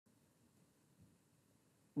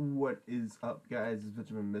What is up, guys? It's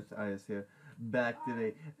Benjamin Myth Eyes here, back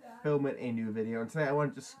today, filming a new video. And today I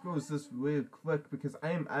want to disclose this real quick because I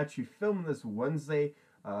am actually filming this Wednesday,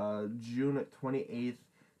 June 28th.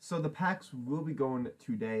 So the packs will be going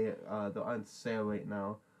today. They're on sale right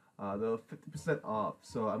now. They're 50% off.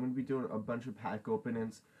 So I'm going to be doing a bunch of pack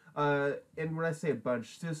openings. And when I say a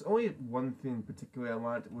bunch, there's only one thing in particular I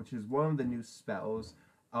want, which is one of the new spells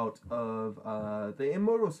out of the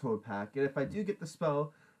Immortals Hold pack. And if I do get the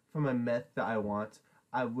spell from a myth that I want,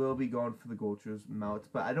 I will be going for the Golcher's mount.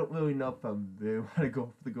 But I don't really know if I really want to go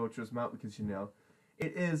for the Golcher's mount because, you know,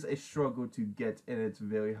 it is a struggle to get and it's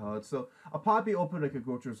very hard. So I'll probably open like a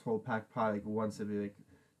Golcher's Hold pack probably like once every like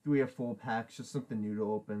 3 or 4 packs, just something new to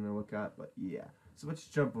open and look at. But yeah, so let's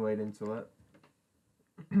jump right into it.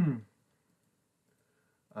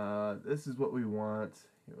 This is what we want.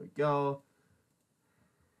 Here we go.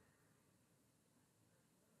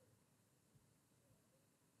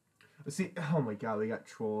 See, oh my god, we got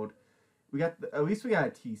trolled. We got, at least we got a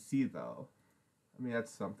TC though. I mean, that's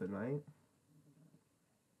something, right?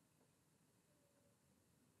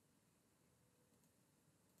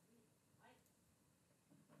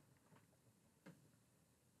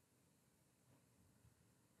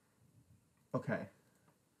 Okay.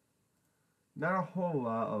 Not a whole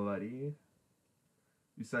lot already.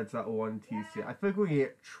 Besides that one TC. I feel like we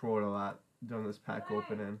get trolled a lot during this pack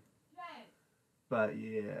opening. But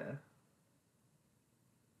yeah.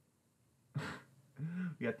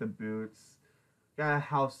 We got the boots. Got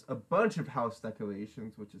a bunch of house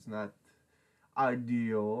decorations, which is not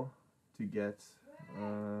ideal to get.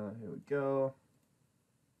 Here we go.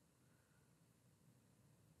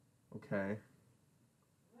 Okay.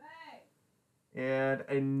 And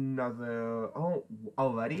another. Oh,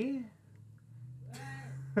 already?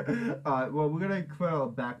 Alright, well, we're gonna clear our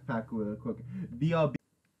backpack real quick. BRB.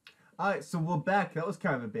 Alright, so we're back. That was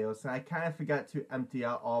kind of embarrassing. I kind of forgot to empty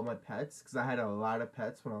out all my pets because I had a lot of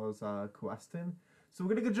pets when I was questing. So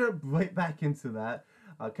we're gonna go jump right back into that.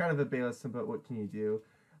 Kind of embarrassing, but what can you do?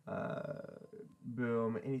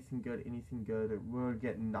 Boom. Anything good? Anything good? We're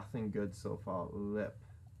getting nothing good so far. Lip.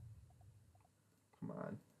 Come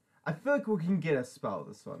on. I feel like we can get a spell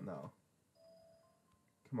this one though.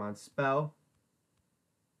 Come on, spell.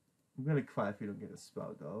 I'm gonna cry if we don't get a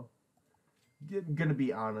spell though. I'm gonna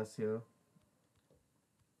be honest here.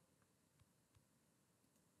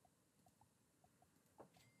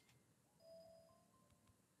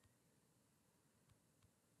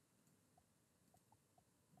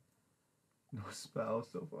 No spell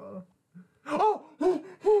so far. Oh!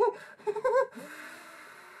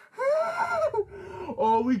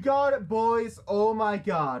 Oh, we got it, boys. Oh my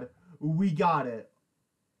god. We got it.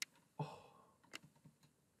 Oh.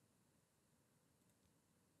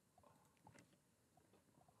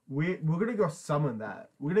 We're gonna go summon that.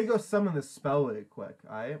 We're gonna go summon this spell really quick,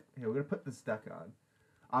 alright? Here, we're gonna put this deck on.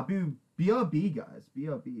 I'll be BRB, guys.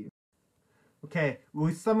 BRB. Okay,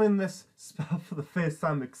 we summoned this spell for the first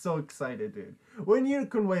time. I'm so excited, dude. We're in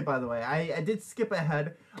Unicorn Way, by the way. I did skip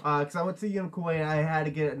ahead, because I went to Unicorn Way and I had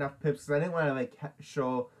to get enough pips, because I didn't want to, like,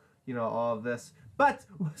 show, you know, all of this. But,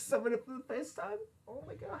 we summoned it for the first time. Oh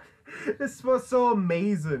my god. This was so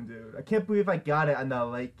amazing, dude. I can't believe I got it on the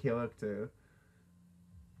light character.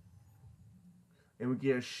 And we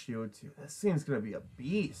get a shield, too. This thing's gonna be a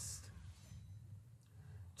beast.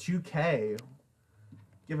 2K.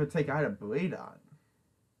 Give or take, I had a blade on.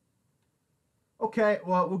 Okay,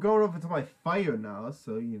 well, we're going over to my fire now,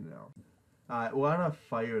 so you know. Alright, we're on a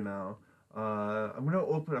fire now. I'm gonna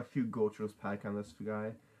open a few Golcher's pack on this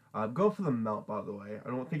guy. Go for the melt, by the way. I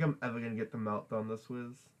don't think I'm ever gonna get the melt on this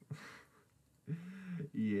Wiz.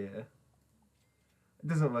 Yeah. It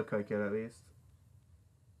doesn't look like it, at least.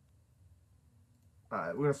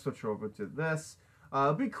 Alright, we're gonna switch over to this.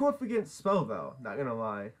 It'd be cool if we get spell, though. Not gonna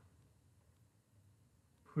lie.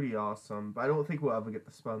 Pretty awesome, but I don't think we'll ever get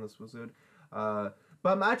the spell on this wizard. But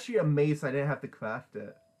I'm actually amazed I didn't have to craft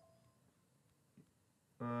it.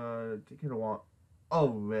 Take it a want. Oh,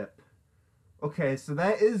 rip. Okay, so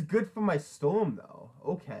that is good for my storm, though.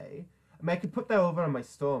 Okay. I mean, I could put that over on my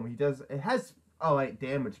storm. He does. It has alright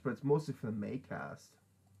damage, but it's mostly for the Maycast.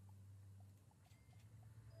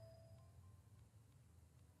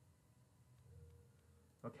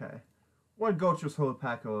 Okay. One Golcher's Hold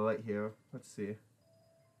pack right here. Let's see.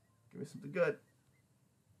 Give me something good.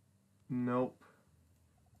 Nope.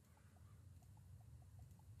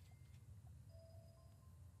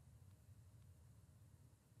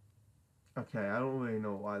 Okay, I don't really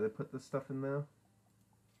know why they put this stuff in there.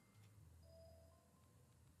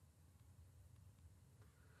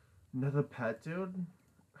 Another pet, dude?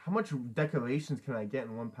 How much decorations can I get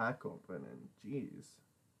in one pack opening? Jeez.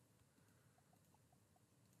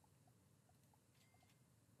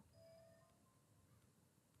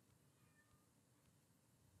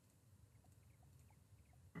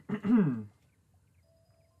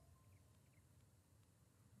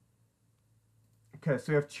 Okay, so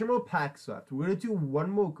we have two more packs left. We're gonna do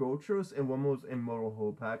one more Gotros and one more Immortal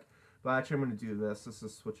Hole pack. But actually, I'm gonna do this. This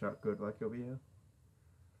is switch out good luck over here.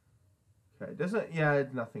 Okay, doesn't. Yeah,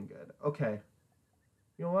 it's nothing good. Okay.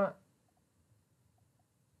 You know what?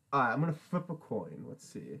 Alright, I'm gonna flip a coin. Let's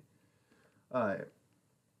see. Alright.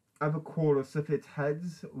 I have a quarter, so if it's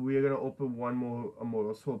heads, we're gonna open one more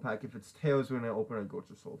Immortal Soul pack. If it's tails, we're gonna open a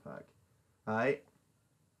Gocha Soul pack. Alright?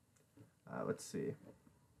 Let's see.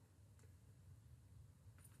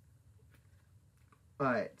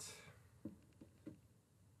 Alright.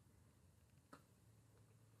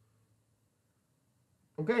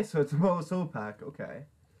 Okay, so it's a Immortal Soul pack. Okay.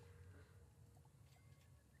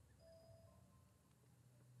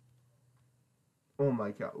 Oh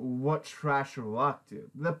my god, what trash luck,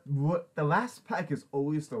 dude. The last pack is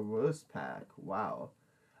always the worst pack. Wow.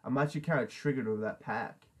 I'm actually kind of triggered over that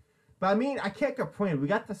pack. But I mean, I can't complain. We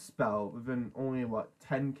got the spell within only, what,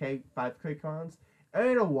 10k, 5k cons?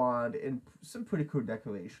 And a wand and some pretty cool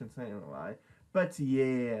decorations, I ain't gonna lie. But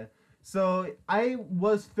yeah. So, I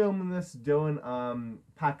was filming this during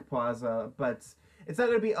Pack Plaza, but it's not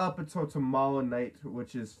going to be up until tomorrow night,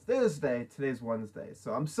 which is Thursday. Today's Wednesday.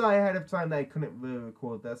 So I'm sorry ahead of time that I couldn't really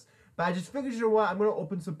record this. But I just figured, you know what, I'm going to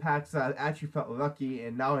open some packs that I actually felt lucky,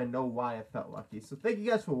 and now I know why I felt lucky. So thank you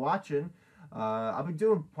guys for watching. I'll be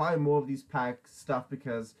doing probably more of these pack stuff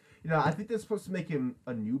because, you know, I think they're supposed to make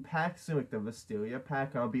a new pack soon, like the Visteria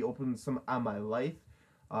pack. I'll be opening some on my life.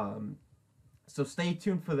 So stay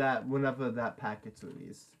tuned for that whenever that pack gets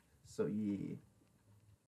released. So yeah.